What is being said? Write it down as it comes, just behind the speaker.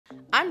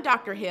I'm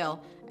Dr.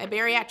 Hill, a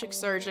bariatric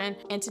surgeon,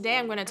 and today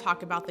I'm going to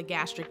talk about the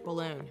gastric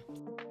balloon.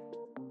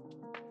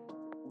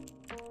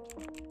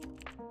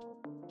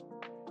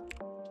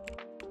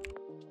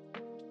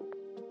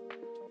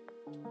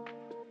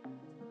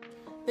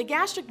 The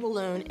gastric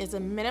balloon is a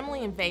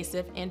minimally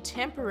invasive and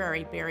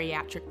temporary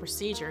bariatric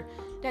procedure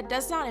that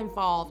does not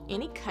involve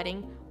any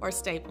cutting or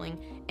stapling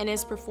and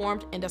is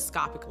performed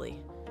endoscopically.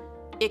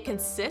 It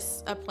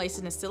consists of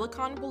placing a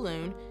silicone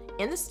balloon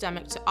in the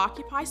stomach to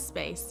occupy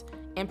space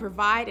and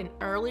provide an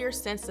earlier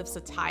sense of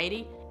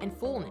satiety and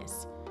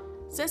fullness.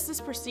 Since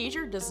this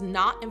procedure does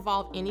not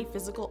involve any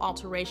physical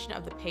alteration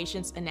of the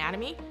patient's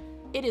anatomy,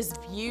 it is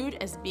viewed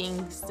as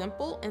being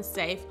simple and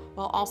safe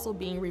while also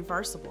being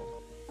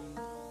reversible.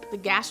 The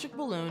gastric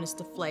balloon is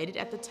deflated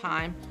at the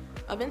time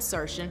of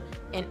insertion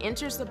and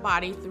enters the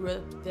body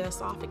through the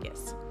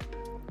esophagus.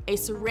 A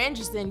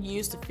syringe is then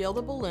used to fill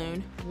the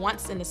balloon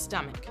once in the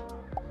stomach.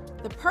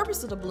 The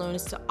purpose of the balloon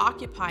is to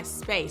occupy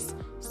space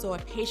so a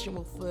patient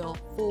will feel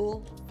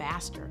full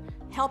faster,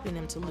 helping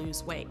them to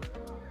lose weight.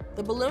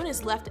 The balloon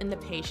is left in the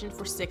patient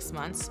for 6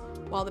 months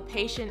while the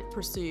patient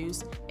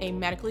pursues a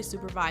medically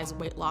supervised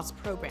weight loss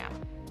program.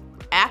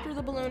 After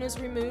the balloon is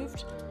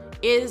removed,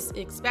 it is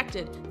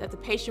expected that the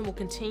patient will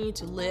continue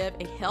to live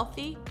a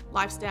healthy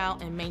lifestyle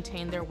and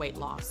maintain their weight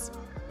loss.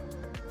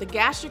 The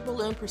gastric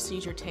balloon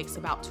procedure takes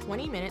about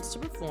 20 minutes to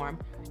perform,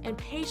 and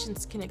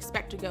patients can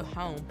expect to go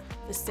home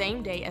the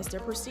same day as their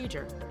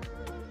procedure.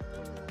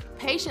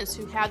 Patients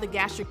who have the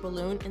gastric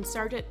balloon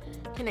inserted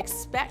can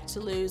expect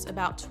to lose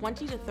about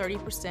 20 to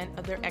 30%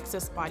 of their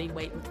excess body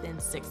weight within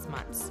 6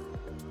 months.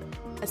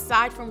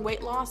 Aside from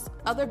weight loss,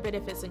 other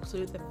benefits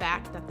include the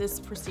fact that this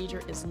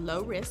procedure is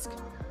low risk,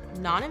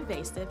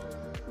 non-invasive,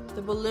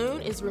 the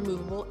balloon is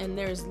removable, and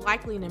there is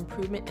likely an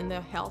improvement in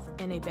their health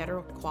and a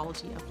better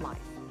quality of life.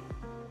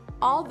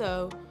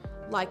 Although,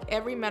 like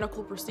every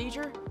medical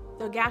procedure,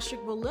 the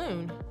gastric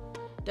balloon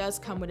does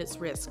come with its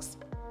risks.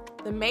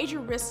 The major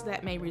risks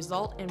that may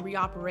result in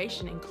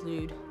reoperation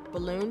include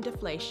balloon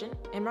deflation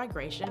and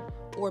migration,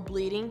 or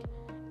bleeding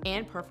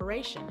and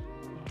perforation.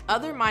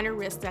 Other minor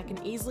risks that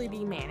can easily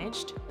be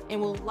managed and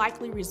will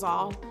likely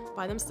resolve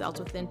by themselves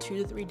within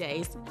 2 to 3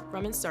 days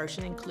from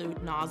insertion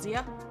include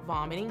nausea,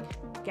 vomiting,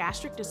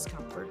 gastric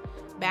discomfort,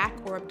 back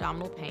or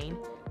abdominal pain,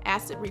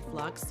 acid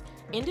reflux,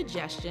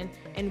 indigestion,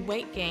 and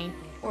weight gain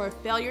or a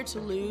failure to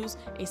lose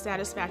a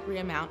satisfactory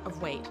amount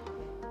of weight.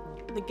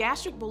 The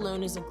gastric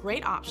balloon is a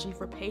great option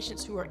for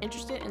patients who are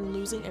interested in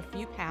losing a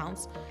few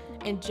pounds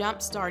and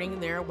jump-starting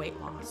their weight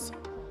loss.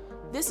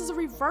 This is a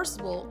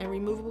reversible and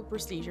removable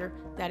procedure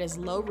that is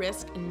low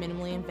risk and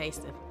minimally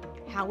invasive.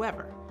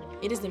 However,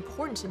 it is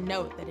important to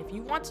note that if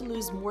you want to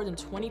lose more than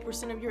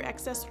 20% of your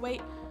excess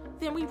weight,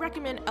 then we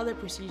recommend other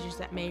procedures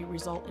that may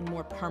result in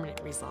more permanent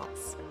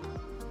results.